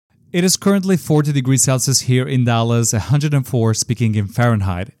It is currently 40 degrees Celsius here in Dallas, 104 speaking in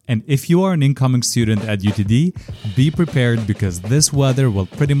Fahrenheit. And if you are an incoming student at UTD, be prepared because this weather will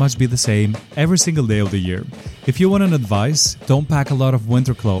pretty much be the same every single day of the year. If you want an advice, don't pack a lot of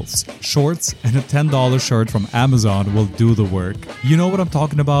winter clothes. Shorts and a $10 shirt from Amazon will do the work. You know what I'm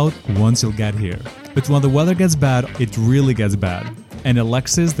talking about once you'll get here. But when the weather gets bad, it really gets bad. And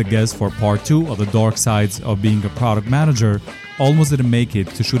Alexis, the guest for part 2 of the dark sides of being a product manager, almost didn't make it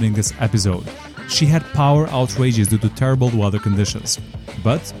to shooting this episode. She had power outages due to terrible weather conditions.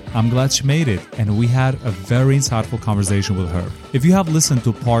 But I'm glad she made it, and we had a very insightful conversation with her. If you have listened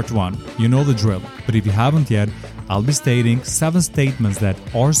to part 1, you know the drill. But if you haven't yet, I'll be stating 7 statements that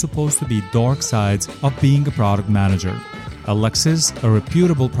are supposed to be dark sides of being a product manager. Alexis, a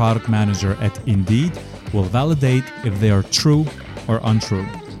reputable product manager at Indeed, will validate if they are true or untrue.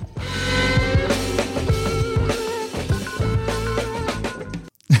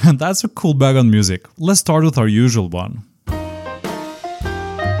 That's a cool background music. Let's start with our usual one.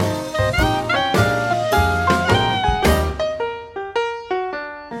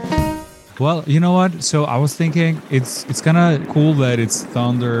 Well, you know what? So I was thinking it's kind of cool that it's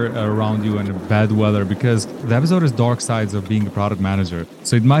thunder around you and bad weather because the episode is dark sides of being a product manager.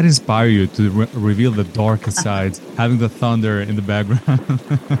 So it might inspire you to reveal the darkest sides, having the thunder in the background.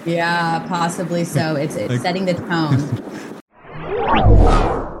 Yeah, possibly so. It's setting the tone.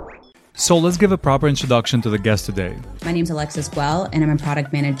 So let's give a proper introduction to the guest today. My name's Alexis Guell, and I'm a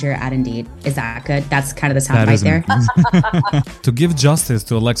product manager at Indeed. Is that good? That's kind of the sound right there. To give justice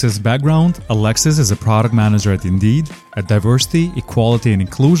to Alexis' background, Alexis is a product manager at Indeed, a diversity, equality, and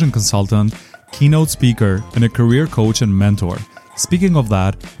inclusion consultant, keynote speaker, and a career coach and mentor. Speaking of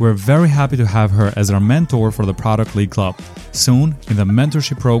that, we're very happy to have her as our mentor for the Product League Club. Soon, in the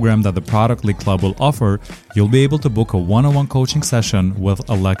mentorship program that the Product League Club will offer, you'll be able to book a one-on-one coaching session with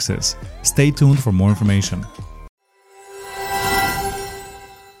Alexis. Stay tuned for more information.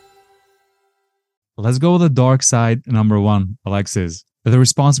 Let's go with the dark side number 1, Alexis. The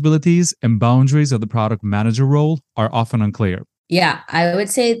responsibilities and boundaries of the product manager role are often unclear. Yeah, I would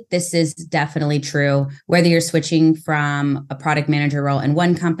say this is definitely true. Whether you're switching from a product manager role in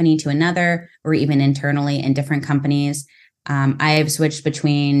one company to another, or even internally in different companies. I have switched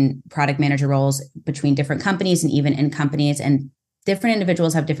between product manager roles between different companies and even in companies, and different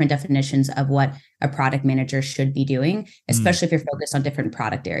individuals have different definitions of what a product manager should be doing, especially if you're focused on different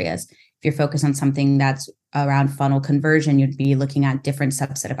product areas. If you're focused on something that's around funnel conversion, you'd be looking at different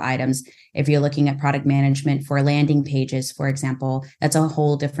subset of items. If you're looking at product management for landing pages, for example, that's a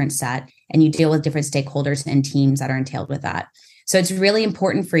whole different set, and you deal with different stakeholders and teams that are entailed with that. So it's really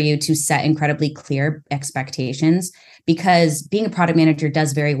important for you to set incredibly clear expectations, because being a product manager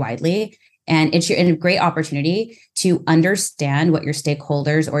does vary widely. And it's a great opportunity to understand what your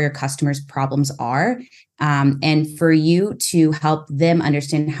stakeholders or your customers' problems are, and for you to help them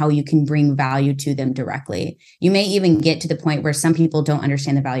understand how you can bring value to them directly. You may even get to the point where some people don't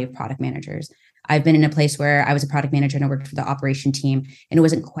understand the value of product managers. I've been in a place where I was a product manager and I worked for the operation team, and it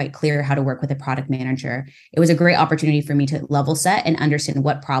wasn't quite clear how to work with a product manager. It was a great opportunity for me to level set and understand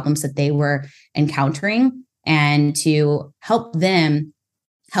what problems that they were encountering, and to help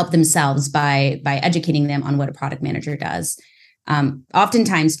themselves by educating them on what a product manager does.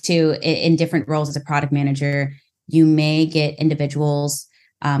 Oftentimes too, in different roles as a product manager, you may get individuals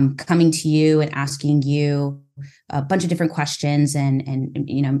coming to you and asking you a bunch of different questions and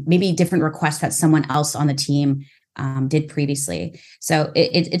maybe different requests that someone else on the team did previously. So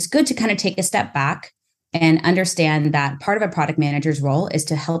it's good to kind of take a step back and understand that part of a product manager's role is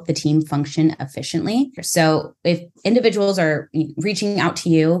to help the team function efficiently. So if individuals are reaching out to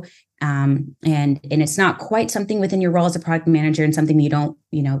you, and it's not quite something within your role as a product manager and something you don't,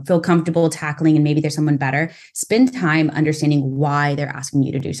 feel comfortable tackling, and maybe there's someone better, spend time understanding why they're asking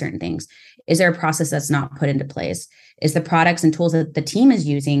you to do certain things. Is there a process that's not put into place? Is the products and tools that the team is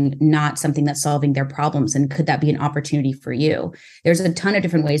using not something that's solving their problems? And could that be an opportunity for you? There's a ton of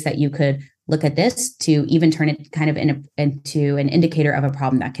different ways that you could look at this to even turn it kind of into an indicator of a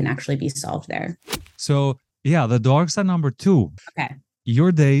problem that can actually be solved there. So yeah, the dark side number 2. Okay.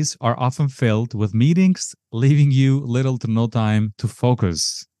 Your days are often filled with meetings, leaving you little to no time to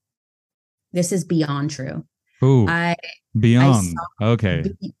focus. This is beyond true. Ooh, beyond. Okay.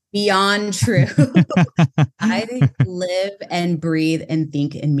 Beyond true. I live and breathe and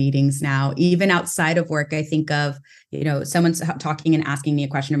think in meetings now. Even outside of work, I think of, someone's talking and asking me a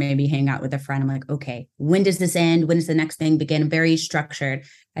question, or maybe hang out with a friend. I'm like, okay, when does this end? When does the next thing begin? Very structured.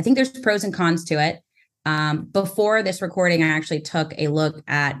 I think there's pros and cons to it. Before this recording, I actually took a look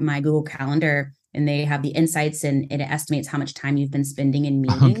at my Google Calendar and they have the insights, and it estimates how much time you've been spending in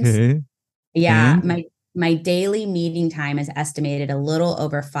meetings. Okay. Yeah, And my daily meeting time is estimated a little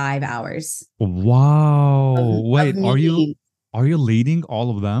over 5 hours wow. of Wait, meeting. are you leading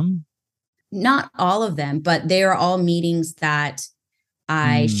all of them? Not all of them, but they are all meetings that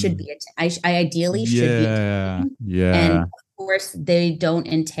I should Hmm. be. I ideally should be Yeah. attending, and Yeah. of course, they don't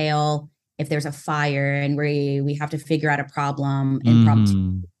entail if there's a fire and we have to figure out a problem impromptu,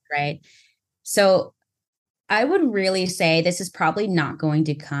 Mm-hmm. right? So I would really say this is probably not going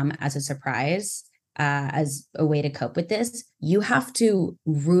to come as a surprise, as a way to cope with this. You have to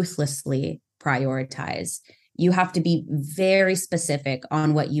ruthlessly prioritize. You have to be very specific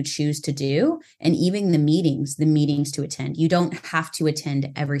on what you choose to do. And even the meetings to attend. You don't have to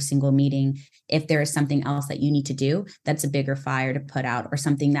attend every single meeting if there is something else that you need to do that's a bigger fire to put out or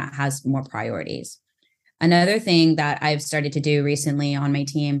something that has more priorities. Another thing that I've started to do recently on my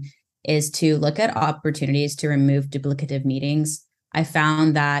team is to look at opportunities to remove duplicative meetings. I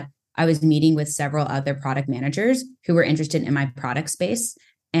found that I was meeting with several other product managers who were interested in my product space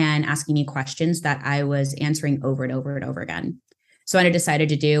and asking me questions that I was answering over and over and over again. So what I decided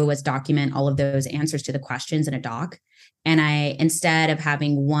to do was document all of those answers to the questions in a doc. And I, instead of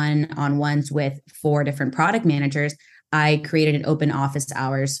having one-on-ones with 4 different product managers, I created an open office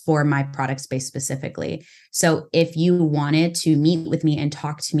hours for my product space specifically. So if you wanted to meet with me and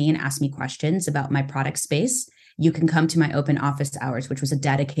talk to me and ask me questions about my product space, you can come to my open office hours, which was a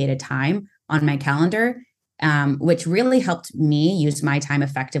dedicated time on my calendar, which really helped me use my time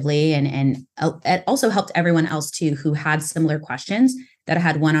effectively. And it also helped everyone else too, who had similar questions that I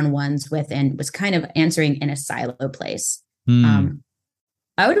had one-on-ones with and was kind of answering in a silo place. Hmm.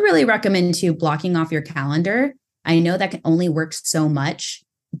 I would really recommend too blocking off your calendar. I know that can only work so much,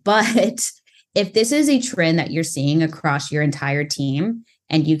 but if this is a trend that you're seeing across your entire team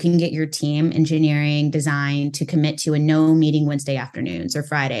and you can get your team engineering design to commit to a no meeting Wednesday afternoons or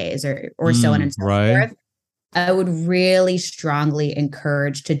Fridays or so on and so Right. forth, I would really strongly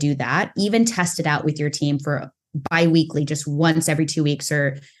encourage to do that. Even test it out with your team for bi-weekly, just once every 2 weeks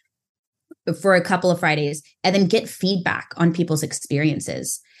or for a couple of Fridays, and then get feedback on people's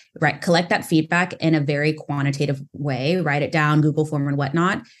experiences, right? Collect that feedback in a very quantitative way, write it down, Google form and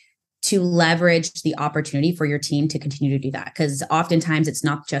whatnot, to leverage the opportunity for your team to continue to do that. Because oftentimes it's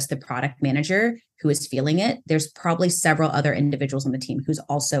not just the product manager who is feeling it. There's probably several other individuals on the team who's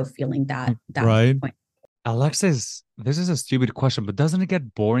also feeling that Right. point. Alexis, this is a stupid question, but doesn't it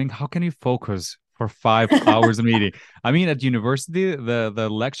get boring? How can you focus for 5 hours a meeting? I mean, at university, the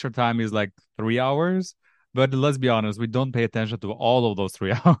lecture time is like 3 hours, but let's be honest, we don't pay attention to all of those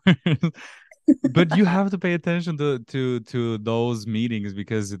 3 hours. But you have to pay attention to those meetings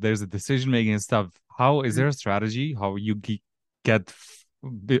because there's a decision making and stuff. How is there a strategy how you get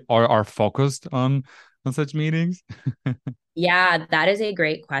or are focused on such meetings? Yeah, that is a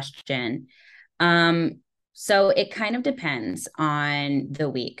great question. So it kind of depends on the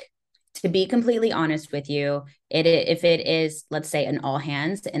week. To be completely honest with you, if it is, let's say, an all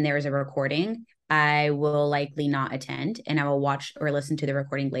hands and there is a recording, I will likely not attend and I will watch or listen to the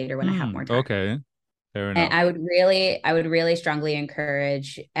recording later when I have more time. Okay, fair And enough. I would really strongly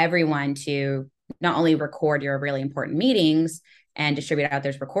encourage everyone to not only record your really important meetings and distribute out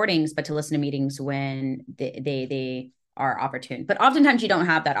those recordings, but to listen to meetings when they are opportune. But oftentimes you don't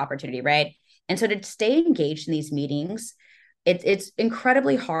have that opportunity, right? And so to stay engaged in these meetings, it's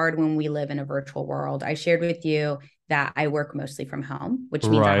incredibly hard when we live in a virtual world. I shared with you that I work mostly from home, which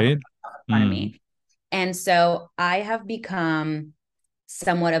means I have a Right. laptop in front of Mm. me. And so I have become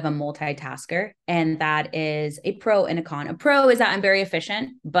somewhat of a multitasker, and that is a pro and a con. A pro is that I'm very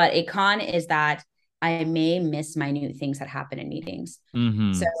efficient, but a con is that I may miss minute things that happen in meetings. So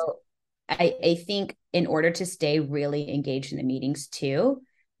Hmm. I think in order to stay really engaged in the meetings too,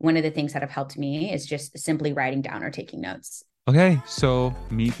 one of the things that have helped me is just simply writing down or taking notes. Okay, so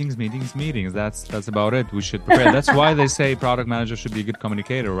meetings. That's about it. We should prepare. That's why they say product manager should be a good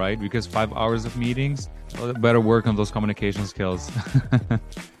communicator, right? Because 5 hours of meetings, well, better work on those communication skills.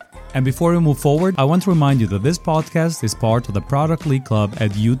 And before we move forward, I want to remind you that this podcast is part of the Product League Club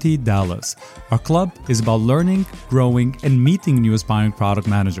at UT Dallas. Our club is about learning, growing, and meeting new aspiring product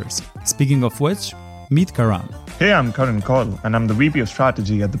managers. Speaking of which, meet Karan. Hey, I'm Karan Kaul, and I'm the VP of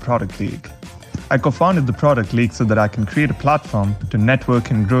Strategy at the Product League. I co-founded the Product League so that I can create a platform to network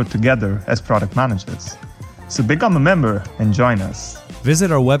and grow together as product managers. So become a member and join us.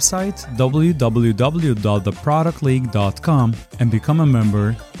 Visit our website, www.theproductleague.com, and become a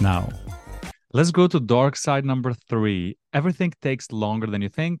member now. Let's go to dark side number 3. Everything takes longer than you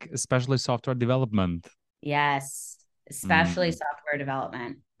think, especially software development. Yes, especially Mm. software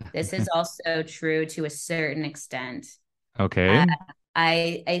development. This is also true to a certain extent. Okay. Uh,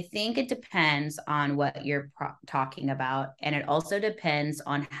 I think it depends on what you're talking about, and it also depends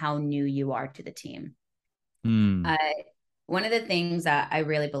on how new you are to the team. Hmm. Uh, One of the things that I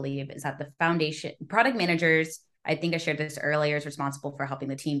really believe is that the foundation product managers, I think I shared this earlier, is responsible for helping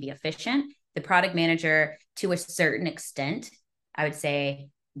the team be efficient. The product manager, to a certain extent, I would say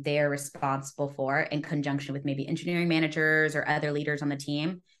they're responsible for, in conjunction with maybe engineering managers or other leaders on the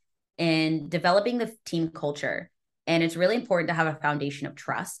team, in developing the team culture. And it's really important to have a foundation of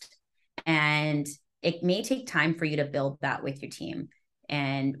trust. And it may take time for you to build that with your team.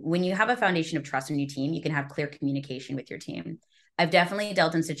 And when you have a foundation of trust in your team, you can have clear communication with your team. I've definitely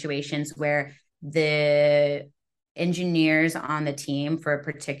dealt in situations where the engineers on the team for a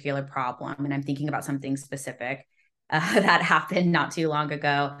particular problem, and I'm thinking about something specific that happened not too long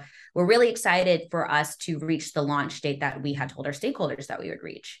ago, were really excited for us to reach the launch date that we had told our stakeholders that we would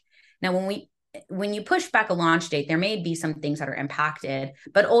reach. Now, when you push back a launch date, there may be some things that are impacted,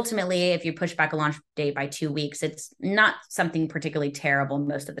 but ultimately, if you push back a launch date by 2 weeks, it's not something particularly terrible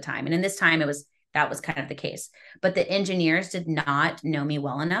most of the time. And in this time, that was kind of the case. But the engineers did not know me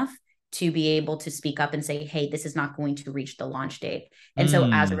well enough to be able to speak up and say, hey, this is not going to reach the launch date. And so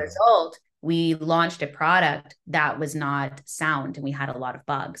as a Hmm. result, we launched a product that was not sound, and we had a lot of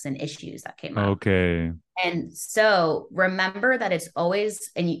bugs and issues that came up. Okay. And so remember that it's always,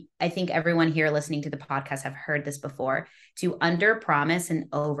 and I think everyone here listening to the podcast have heard this before, to under promise and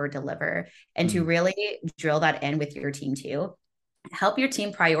over deliver, and to Hmm. really drill that in with your team too. Help your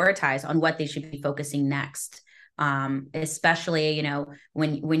team prioritize on what they should be focusing next. Especially,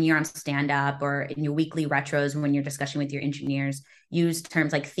 when you're on stand up or in your weekly retros, when you're discussing with your engineers, use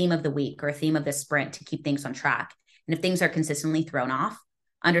terms like theme of the week or theme of the sprint to keep things on track. And if things are consistently thrown off,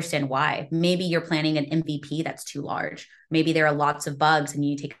 understand why. Maybe you're planning an MVP that's too large. Maybe there are lots of bugs and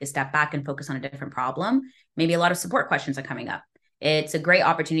you take a step back and focus on a different problem. Maybe a lot of support questions are coming up. It's a great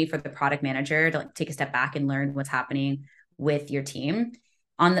opportunity for the product manager to take a step back and learn what's happening with your team.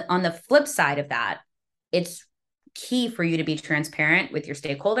 On the flip side of that, it's key for you to be transparent with your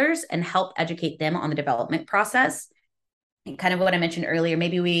stakeholders and help educate them on the development process. And kind of what I mentioned earlier,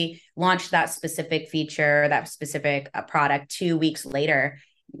 maybe we launched that specific feature, that specific product 2 weeks later,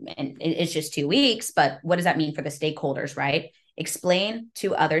 and it's just 2 weeks, but what does that mean for the stakeholders, right? Explain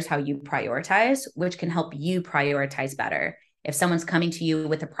to others how you prioritize, which can help you prioritize better. If someone's coming to you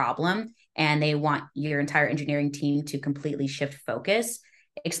with a problem and they want your entire engineering team to completely shift focus,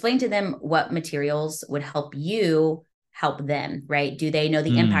 explain to them what materials would help you help them, right? Do they know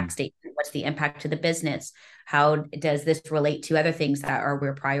the impact Hmm. statement? What's the impact to the business? How does this relate to other things that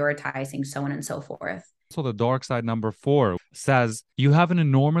we're prioritizing, so on and so forth? So the dark side number 4 says you have an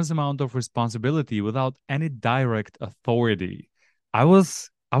enormous amount of responsibility without any direct authority. I was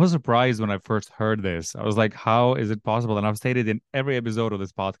surprised when I first heard this. I was like, how is it possible? And I've stated in every episode of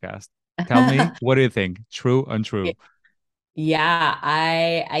this podcast. Tell me, what do you think? True, untrue? Yeah,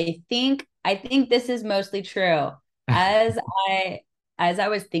 I think this is mostly true. As I as I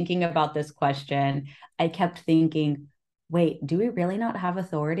was thinking about this question, I kept thinking, wait, do we really not have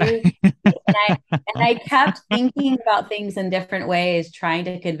authority? And I kept thinking about things in different ways, trying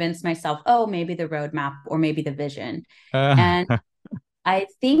to convince myself, oh, maybe the roadmap or maybe the vision. And I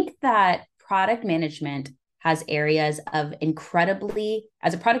think that product management has areas of incredibly,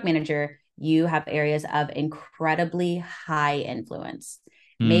 as a product manager, you have areas of incredibly high influence.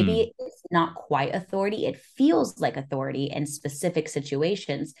 Hmm. Maybe it's not quite authority, it feels like authority in specific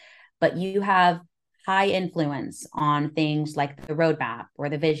situations, but you have high influence on things like the roadmap or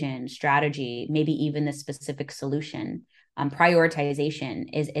the vision, strategy, maybe even the specific solution. Prioritization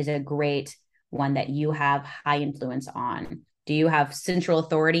is a great one that you have high influence on. Do you have central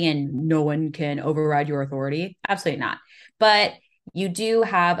authority and no one can override your authority? Absolutely not. But you do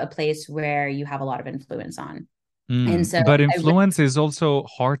have a place where you have a lot of influence on. And so But I influence is also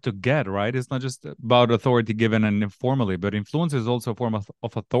hard to get, right? It's not just about authority given and informally, but influence is also a form of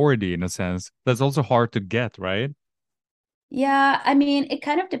authority in a sense. That's also hard to get, right? Yeah, I mean, it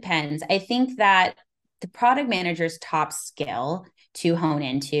kind of depends. I think that the product manager's top skill to hone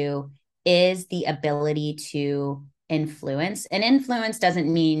into is the ability to influence. And influence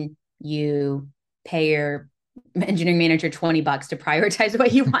doesn't mean you pay your engineering manager $20 to prioritize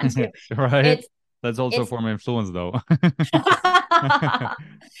what you want to. Right? It's That's also a it's form of influence, though.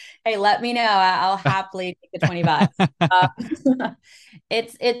 Hey, let me know. I'll happily take the $20.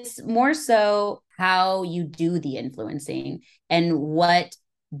 It's more so how you do the influencing and what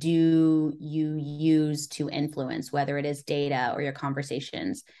do you use to influence, whether it is data or your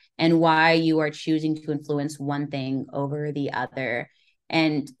conversations, and why you are choosing to influence one thing over the other.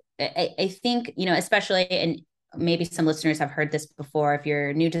 And I think, especially, and maybe some listeners have heard this before. If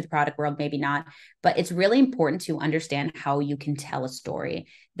you're new to the product world, maybe not, but it's really important to understand how you can tell a story.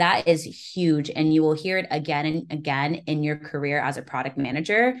 That is huge. And you will hear it again and again in your career as a product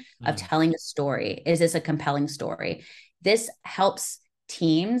manager of telling a story. Is this a compelling story? This helps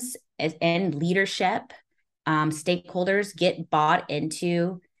teams and leadership, stakeholders get bought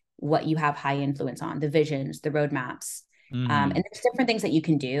into what you have high influence on, the visions, the roadmaps. And there's different things that you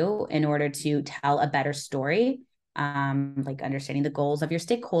can do in order to tell a better story, like understanding the goals of your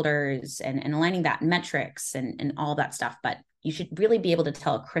stakeholders and aligning that metrics and all that stuff. But you should really be able to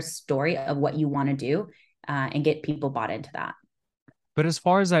tell a crisp story of what you want to do, and get people bought into that. But as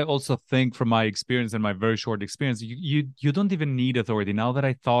far as I also think from my experience and my very short experience, you don't even need authority. Now that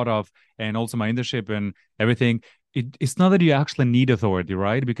I thought of, and also my internship and everything, it's not that you actually need authority,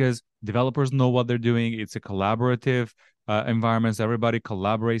 right? Because developers know what they're doing. It's a collaborative environment. So everybody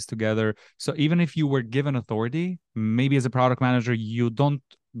collaborates together. So even if you were given authority, maybe as a product manager, you don't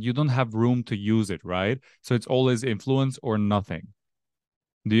have room to use it, right? So it's always influence or nothing.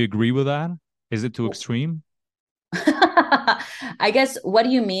 Do you agree with that? Is it too extreme? I guess, what do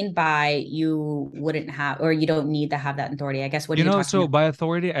you mean by you wouldn't have, or you don't need to have that authority? I guess, what are you talking So about? by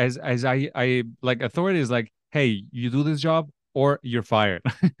authority, as I like, authority is like, hey, you do this job or you're fired.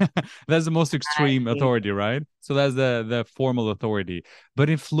 That's the most I extreme see. authority, right? So that's the formal authority. But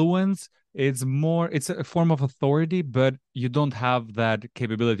influence, it's a form of authority, but you don't have that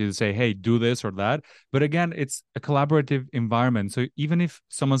capability to say, hey, do this or that. But again, it's a collaborative environment. So even if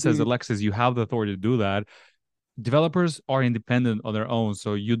someone says, Mm. Alexis, you have the authority to do that, developers are independent on their own,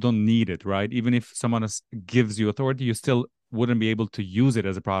 so you don't need it, right? Even if someone gives you authority, you still wouldn't be able to use it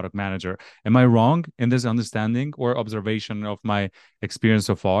as a product manager. Am I wrong in this understanding or observation of my experience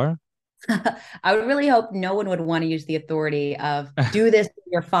so far? I would really hope no one would want to use the authority of do this,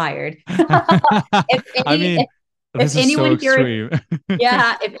 you're fired. if I any, mean, if, if this is so anyone here, extreme.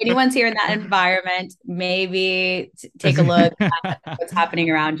 yeah, if anyone's here in that environment, maybe take a look at what's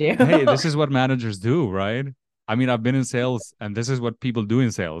happening around you. Hey, this is what managers do, right? I mean, I've been in sales and this is what people do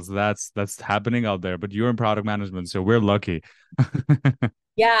in sales. That's happening out there, but you're in product management, so we're lucky.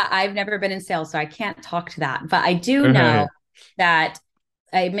 Yeah, I've never been in sales, so I can't talk to that. But I do know Right. that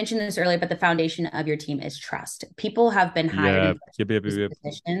I mentioned this earlier, but the foundation of your team is trust. People have been hired Yeah. in Yep, yep, yep, these yep.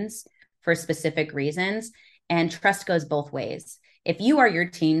 positions for specific reasons, and trust goes both ways. If you are your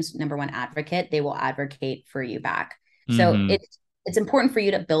team's number one advocate, they will advocate for you back. So Mm-hmm. it's important for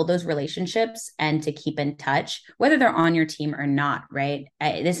you to build those relationships and to keep in touch, whether they're on your team or not, right?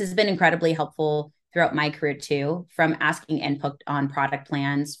 This has been incredibly helpful throughout my career too, from asking input on product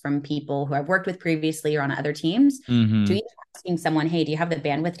plans from people who I've worked with previously or on other teams, to Mm-hmm. even asking someone, hey, do you have the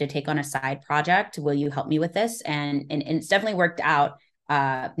bandwidth to take on a side project? Will you help me with this? And it's definitely worked out,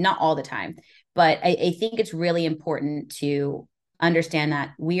 not all the time, but I think it's really important to understand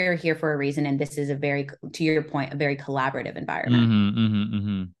that we are here for a reason. And this is a very, to your point, a very collaborative environment. Mm-hmm. Mm-hmm.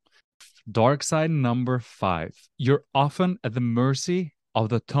 Mm-hmm. Dark side number 5. You're often at the mercy of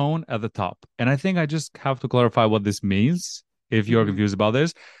the tone at the top. And I think I just have to clarify what this means if you're Mhm. confused about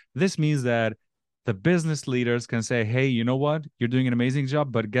this. This means that the business leaders can say, hey, you know what? You're doing an amazing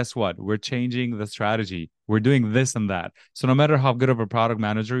job, but guess what? We're changing the strategy. We're doing this and that. So no matter how good of a product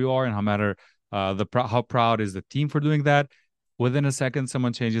manager you are and how matter how proud is the team for doing that, within a second,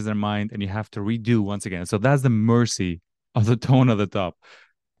 someone changes their mind and you have to redo once again. So that's the mercy of the tone at the top.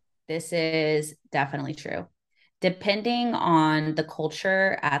 This is definitely true. Depending on the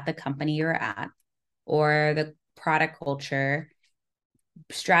culture at the company you're at or the product culture,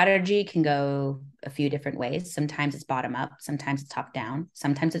 strategy can go a few different ways. Sometimes it's bottom up, sometimes it's top down,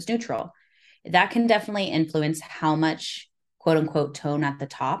 sometimes it's neutral. That can definitely influence how much quote unquote tone at the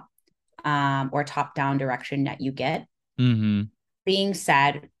top, or top down direction that you get. Mm-hmm. Being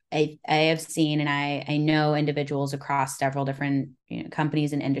said, I have seen and I know individuals across several different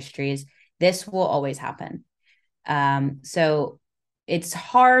companies and industries. This will always happen. So it's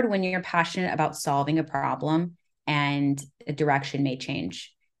hard when you're passionate about solving a problem and a direction may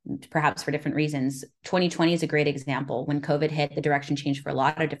change, perhaps for different reasons. 2020 is a great example. When COVID hit, the direction changed for a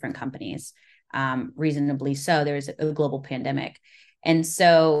lot of different companies, reasonably so. There's a global pandemic. And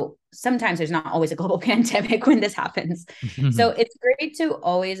so sometimes there's not always a global pandemic when this happens. So it's great to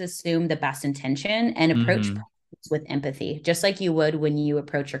always assume the best intention and approach Mm-hmm. problems with empathy, just like you would when you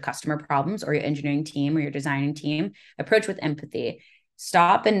approach your customer problems or your engineering team or your designing team. Approach with empathy.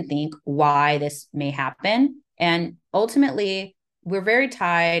 Stop and think why this may happen. And ultimately, we're very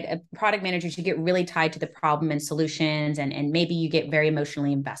tied. Product managers, you get really tied to the problem and solutions, and maybe you get very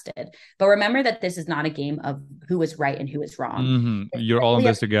emotionally invested. But remember that this is not a game of who is right and who is wrong. It's You're all in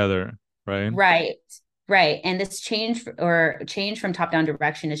really this together, right? right, right. And this change from top down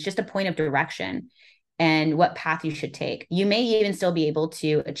direction is just a point of direction and what path you should take. You may even still be able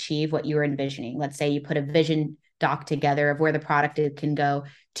to achieve what you were envisioning. Let's say you put a vision doc together of where the product can go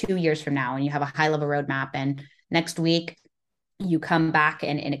 2 years from now, and you have a high level roadmap. And next week, you come back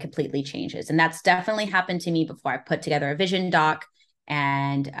and it completely changes. And that's definitely happened to me before. I put together a vision doc,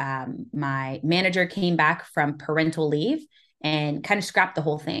 and my manager came back from parental leave and kind of scrapped the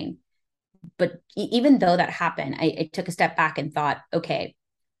whole thing. But even though that happened, I took a step back and thought, okay,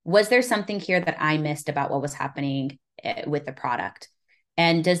 was there something here that I missed about what was happening with the product?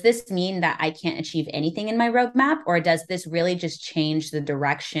 And does this mean that I can't achieve anything in my roadmap? Or does this really just change the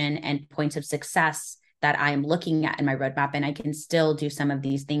direction and points of success that I am looking at in my roadmap? And I can still do some of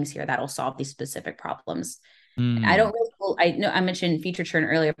these things here that'll solve these specific problems. I don't really, I know I mentioned feature churn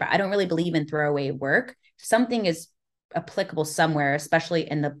earlier, but I don't really believe in throwaway work. Something is applicable somewhere, especially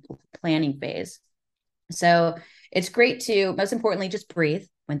in the planning phase. So it's great to, most importantly, just breathe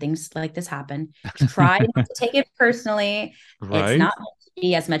when things like this happen. Try not to take it personally. It's Right? not meant to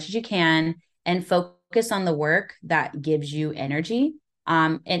be, as much as you can, and focus on the work that gives you energy.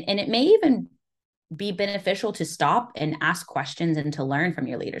 And it may even be beneficial to stop and ask questions and to learn from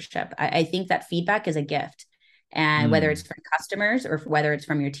your leadership. I think that feedback is a gift. And whether it's Mm. from customers or whether it's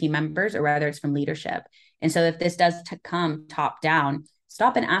from your team members or whether it's from leadership. And so if this does come top down,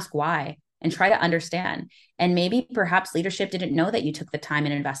 stop and ask why and try to understand. And maybe perhaps leadership didn't know that you took the time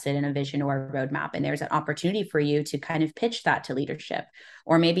and invested in a vision or a roadmap. And there's an opportunity for you to kind of pitch that to leadership.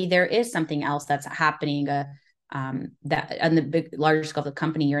 Or maybe there is something else that's happening that on the big, larger scope of the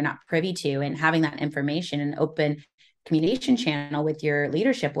company you're not privy to. And having that information and open communication channel with your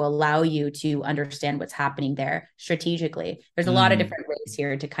leadership will allow you to understand what's happening there strategically. There's a lot of Mhm. different ways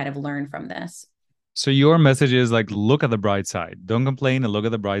here to kind of learn from this. So your message is like, look at the bright side. Don't complain and look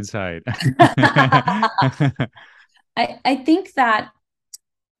at the bright side. I think that,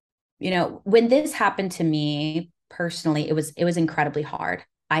 when this happened to me personally, it was incredibly hard.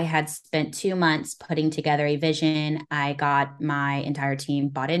 I had spent 2 months putting together a vision. I got my entire team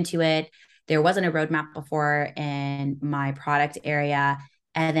bought into it. There wasn't a roadmap before in my product area.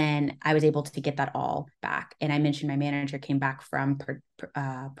 And then I was able to get that all back. And I mentioned my manager came back from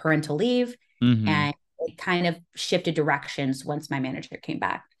parental leave, hmm and it kind of shifted directions once my manager came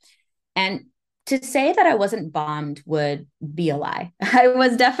back. And to say that I wasn't bummed would be a lie. I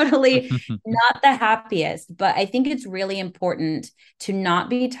was definitely not the happiest, but I think it's really important to not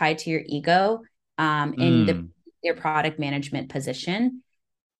be tied to your ego in Mm, your product management position.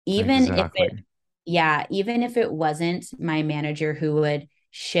 Even if it, exactly. yeah, even if it wasn't my manager who would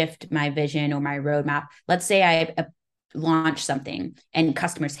shift my vision or my roadmap. Let's say I launched something and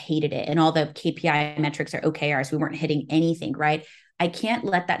customers hated it and all the KPI metrics are OKRs. We weren't hitting anything, right? I can't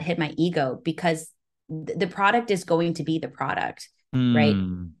let that hit my ego because the product is going to be the product, right?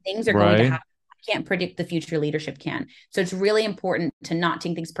 Mm, Things are going to right. happen. I can't predict the future, leadership can. So it's really important to not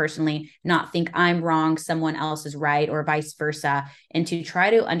take things personally, not think I'm wrong, someone else is right, or vice versa, and to try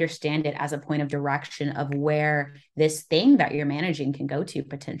to understand it as a point of direction of where this thing that you're managing can go to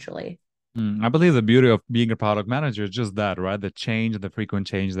potentially. I believe the beauty of being a product manager is just that, right? The change, the frequent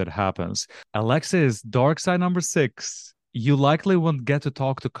change that happens. Alexis, dark side number 6. You likely won't get to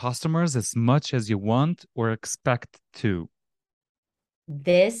talk to customers as much as you want or expect to.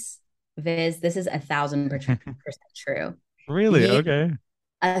 This, this is 1,000% true. Really? You, Okay.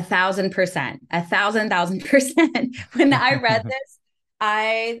 1,000%, 1,000,000%. When I read this,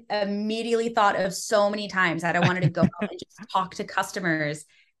 I immediately thought of so many times that I wanted to go out and just talk to customers,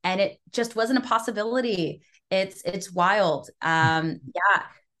 and it just wasn't a possibility. It's wild. Yeah,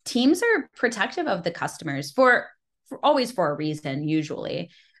 teams are protective of the customers for always for a reason. Usually,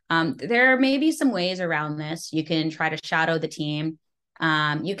 there may be some ways around this. You can try to shadow the team.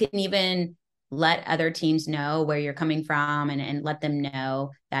 You can even let other teams know where you're coming from, and let them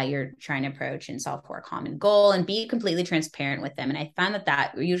know that you're trying to approach and solve for a common goal, and be completely transparent with them. And I found that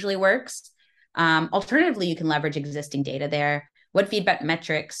that usually works. Alternatively, you can leverage existing data there. What feedback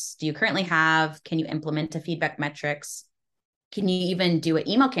metrics do you currently have? Can you implement a feedback metrics? Can you even do an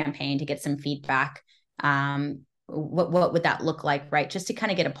email campaign to get some feedback? What would that look like, right? Just to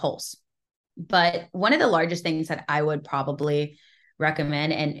kind of get a pulse. But one of the largest things that I would probably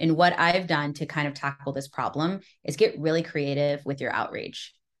recommend, and what I've done to kind of tackle this problem, is get really creative with your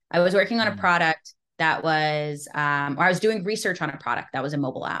outreach. I was working on a Mm. product that was, or I was doing research on a product that was a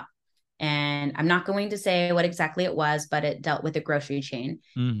mobile app. And I'm not going to say what exactly it was, but it dealt with a grocery chain.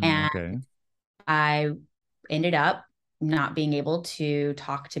 And Okay. I ended up not being able to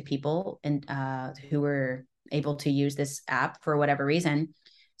talk to people and who were able to use this app for whatever reason.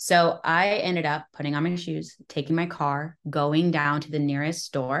 So I ended up putting on my shoes, taking my car, going down to the nearest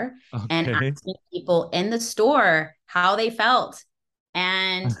store and Okay. asking people in the store how they felt.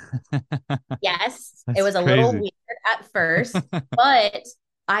 And yes, it That's was a little crazy. weird at first, but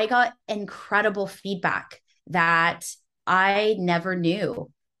I got incredible feedback that I never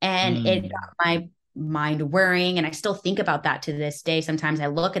knew. And it Mm. got my mind worrying. And I still think about that to this day. Sometimes I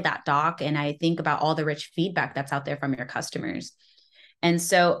look at that doc and I think about all the rich feedback that's out there from your customers. And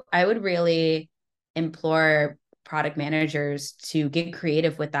so I would really implore product managers to get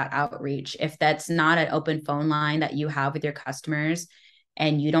creative with that outreach. If that's not an open phone line that you have with your customers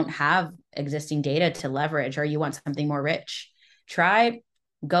and you don't have existing data to leverage, or you want something more rich, try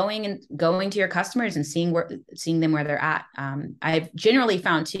going to your customers and seeing them where they're at. I've generally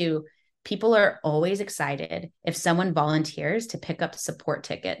found too, people are always excited if someone volunteers to pick up support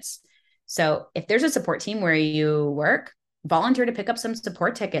tickets. So if there's a support team where you work, volunteer to pick up some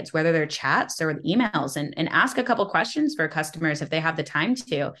support tickets, whether they're chats or emails, and ask a couple questions for customers if they have the time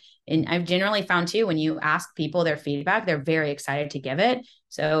to. And I've generally found too, when you ask people their feedback, they're very excited to give it.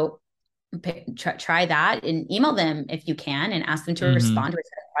 So try that and email them if you can and ask them to Hmm. respond to a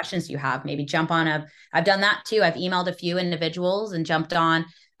set of questions you have. Maybe jump on I've done that too. I've emailed a few individuals and jumped on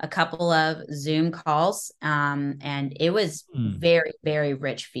a couple of Zoom calls. And it was very, very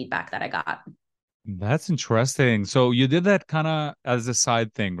rich feedback that I got. That's interesting. So you did that kind of as a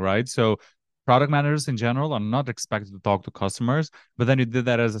side thing, right? So product managers in general are not expected to talk to customers, but then you did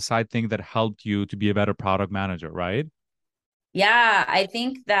that as a side thing that helped you to be a better product manager, right? Yeah, I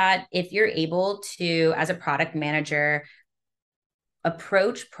think that if you're able to, as a product manager,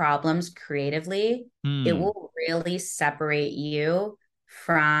 approach problems creatively, it Hmm. will really separate you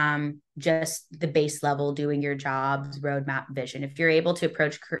from just the base level doing your job's roadmap vision. If you're able to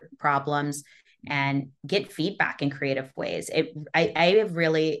approach problems and get feedback in creative ways, I have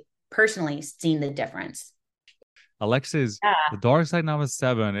really personally seen the difference. Alexis, Yeah. the dark side number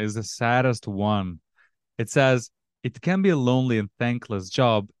 7 is the saddest one. It says it can be a lonely and thankless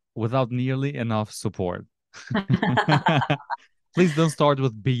job without nearly enough support. Please don't start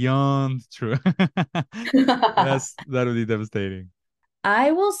with beyond true. That would be devastating.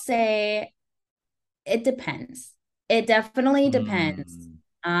 I will say it depends. It definitely depends.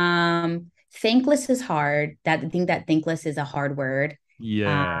 Hmm. Thankless is hard. I think that thankless is a hard word.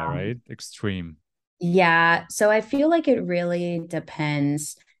 Yeah, Um, right? Extreme. yeah, so I feel like it really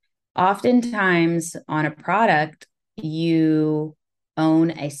depends. Oftentimes on a product, you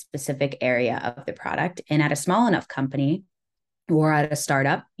own a specific area of the product, and at a small enough company or at a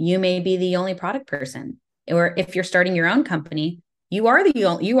startup, you may be the only product person. Or if you're starting your own company, you are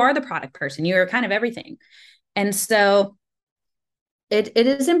the product person. You are kind of everything. And so it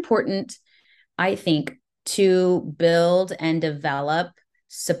is important, I think, to build and develop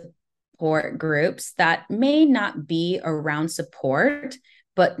support groups that may not be around support,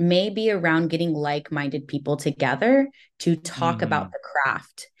 but may be around getting like-minded people together to talk about Hmm. the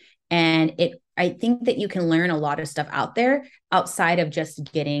craft. And I think that you can learn a lot of stuff out there outside of just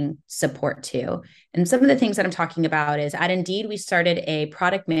getting support too. And some of the things that I'm talking about is at Indeed, we started a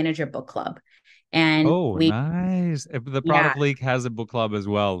product manager book club. And Oh, nice. If the yeah, product league has a book club as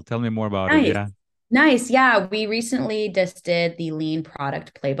well. Tell me more about it. nice. Yeah. Nice. Yeah. We recently just did the lean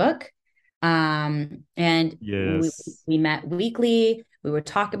product playbook. And Yes. we met weekly, we would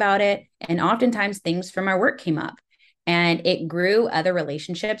talk about it, and oftentimes things from our work came up. And it grew other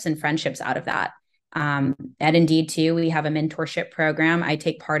relationships and friendships out of that. At Indeed, too, we have a mentorship program. I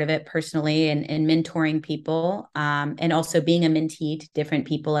take part of it personally in mentoring people, and also being a mentee to different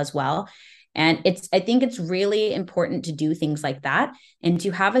people as well. And I think it's really important to do things like that and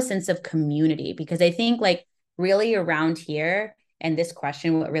to have a sense of community, because I think like really around here and this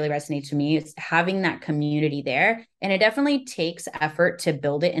question, what really resonates to me is having that community there. And it definitely takes effort to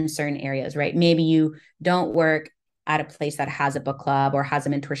build it in certain areas, right? Maybe you don't work at a place that has a book club or has a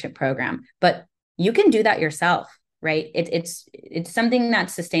mentorship program, but you can do that yourself, right? It's something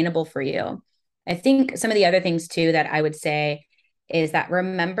that's sustainable for you. I think some of the other things too that I would say is that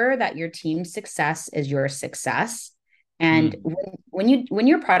remember that your team's success is your success. And Hmm. when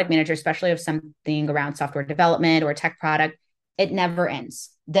you're a product manager, especially of something around software development or tech product, it never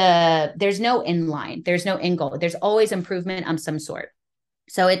ends. There's no end line, there's no end goal. There's always improvement of some sort.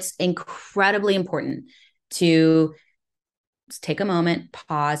 So it's incredibly important to take a moment,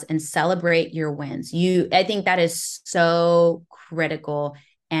 pause, and celebrate your wins. I think that is so critical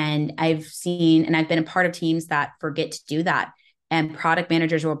And I've seen, and I've been a part of teams that forget to do that. And product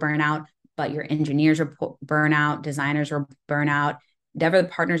managers will burn out, but your engineers will burn out, designers will burn out, dev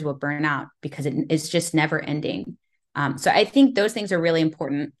partners will burn out because it's just never ending. So I think those things are really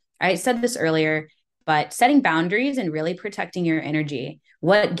important. I said this earlier, but setting boundaries and really protecting your energy,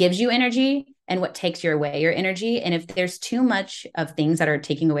 what gives you energy and what takes away your energy. And if there's too much of things that are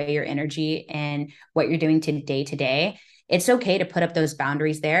taking away your energy and what you're doing to day, it's okay to put up those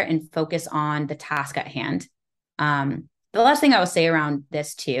boundaries there and focus on the task at hand. The last thing I will say around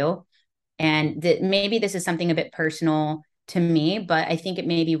this too, and that maybe this is something a bit personal to me, but I think it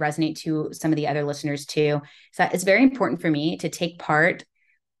maybe resonate to some of the other listeners too. So it's very important for me to take part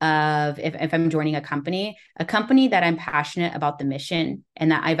of if I'm joining a company that I'm passionate about the mission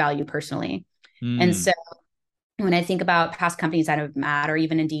and that I value personally. And so when I think about past companies that I've met, or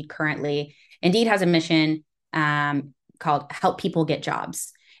even Indeed currently, Indeed has a mission called Help People Get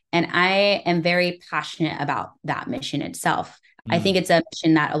Jobs. And I am very passionate about that mission itself. I think it's a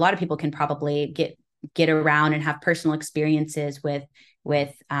mission that a lot of people can probably get around and have personal experiences with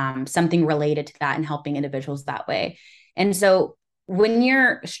something related to that and helping individuals that way. And so when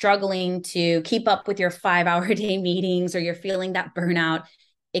you're struggling to keep up with your 5-hour day meetings, or you're feeling that burnout,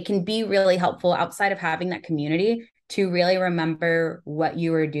 it can be really helpful outside of having that community to really remember what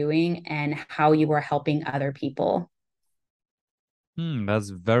you were doing and how you were helping other people. That's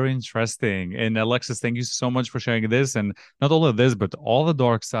very interesting. And Alexis, thank you so much for sharing this. And not only this, but all the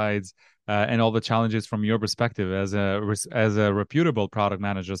dark sides and all the challenges from your perspective as a reputable product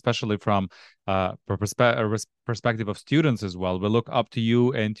manager, especially from perspective of students as well. We look up to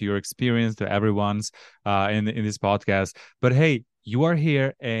you and to your experience, to everyone's in this podcast. But hey, you are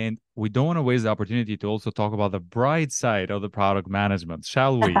here, and we don't want to waste the opportunity to also talk about the bright side of the product management,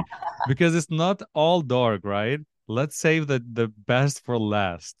 shall we? Because it's not all dark, right? Let's save the best for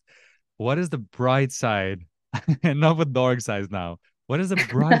last. What is the bright side? Enough with dark sides now. What is the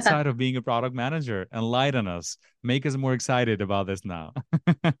bright side of being a product manager? Enlighten us. Make us more excited about this now.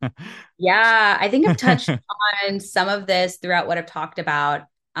 Yeah, I think I've touched on some of this throughout what I've talked about.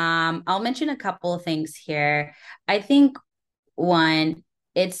 I'll mention a couple of things here. I think one,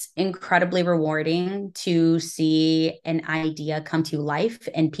 it's incredibly rewarding to see an idea come to life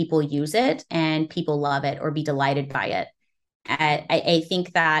and people use it and people love it or be delighted by it. I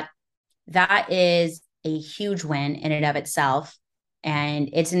think that is a huge win in and of itself. And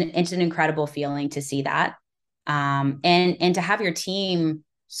it's an incredible feeling to see that. And to have your team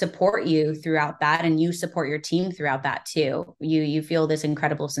support you throughout that, and you support your team throughout that too. You feel this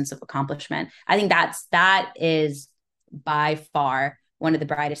incredible sense of accomplishment. I think that is by far one of the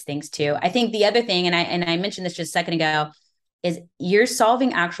brightest things too. I think the other thing, and I mentioned this just a second ago, is you're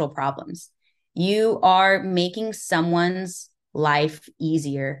solving actual problems. You are making someone's life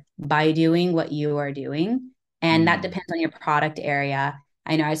easier by doing what you are doing. And that depends on your product area.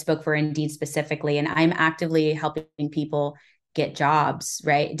 I know I spoke for Indeed specifically, and I'm actively helping people get jobs,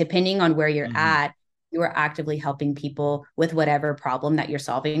 right? Depending on where you're at, you are actively helping people with whatever problem that you're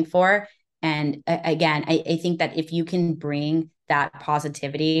solving for. And again, I think that if you can bring that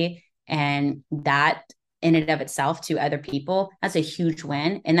positivity and that in and of itself to other people, that's a huge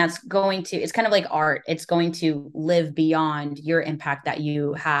win. And it's kind of like art. It's going to live beyond your impact that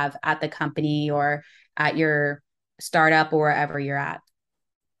you have at the company or at your startup or wherever you're at.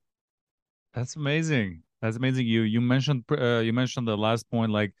 That's amazing. That's amazing. You mentioned the last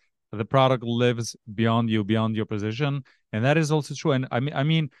point, like the product lives beyond you, beyond your position, and that is also true. And I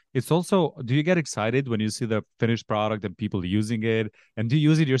mean, it's also. Do you get excited when you see the finished product and people using it? And do you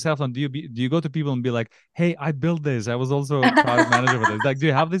use it yourself? And do you go to people and be like, "Hey, I built this. I was also a product manager for this." Like, do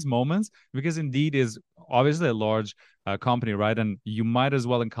you have these moments? Because Indeed is obviously a large company, right? And you might as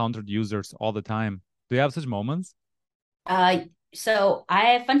well encounter users all the time. Do you have such moments? So I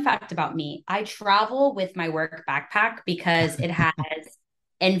have fun fact about me. I travel with my work backpack because it has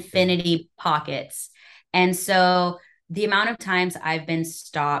infinity pockets. And so the amount of times I've been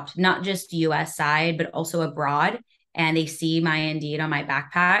stopped, not just US side, but also abroad, and they see my Indeed on my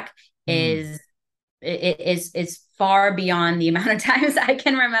backpack is far beyond the amount of times I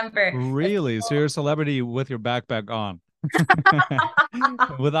can remember. Really? So you're a celebrity with your backpack on?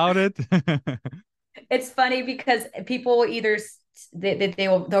 Without it? It's funny because people will either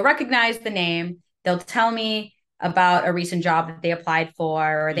they'll recognize the name, they'll tell me about a recent job that they applied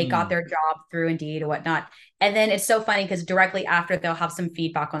for, or they got their job through Indeed or whatnot. And then it's so funny because directly after they'll have some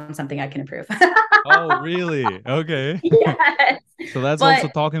feedback on something I can improve. Oh, really? Okay. Yes. So that's But also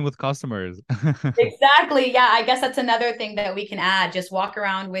talking with customers. exactly. Yeah. I guess that's another thing that we can add. Just walk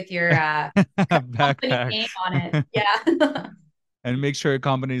around with your company Backpack. name on it. Yeah. And make sure your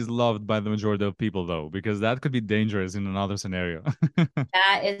company is loved by the majority of people, though, because that could be dangerous in another scenario.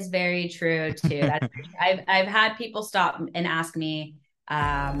 That is very true too. That's very true. I've had people stop and ask me,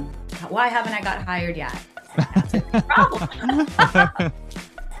 why haven't I got hired yet? That's a problem.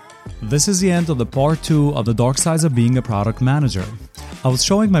 This is the end of the part 2 of the dark sides of being a product manager. I was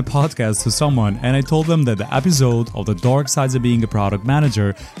showing my podcast to someone and I told them that the episode of the dark sides of being a product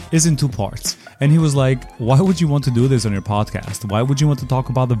manager is in 2 parts. And he was like, why would you want to do this on your podcast? Why would you want to talk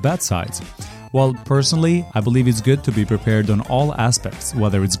about the bad sides? Well, personally, I believe it's good to be prepared on all aspects,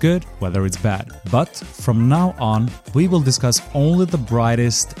 whether it's good, whether it's bad. But from now on, we will discuss only the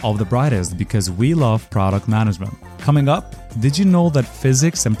brightest of the brightest because we love product management. Coming up, did you know that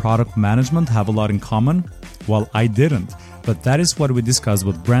physics and product management have a lot in common? Well, I didn't. But that is what we discussed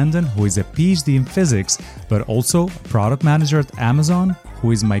with Brandon, who is a PhD in physics, but also a product manager at Amazon,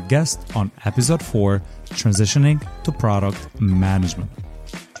 who is my guest on episode 4, Transitioning to Product Management.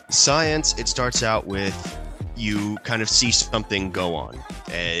 Science, it starts out with you kind of see something go on.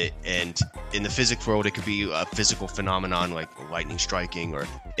 And in the physics world, it could be a physical phenomenon like lightning striking, or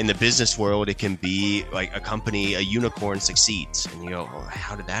in the business world, it can be like a unicorn succeeds. And you go, well,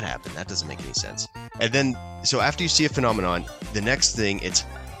 how did that happen? That doesn't make any sense. And then, so after you see a phenomenon, the next thing, it's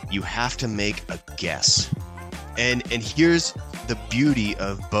you have to make a guess. And here's the beauty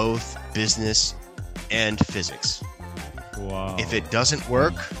of both business and physics. Wow. If it doesn't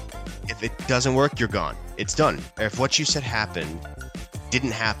work, you're gone. It's done. If what you said happened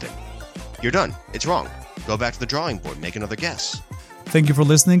didn't happen, you're done. It's wrong. Go back to the drawing board, make another guess. Thank you for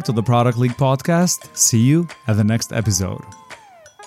listening to the Product League podcast. See you at the next episode.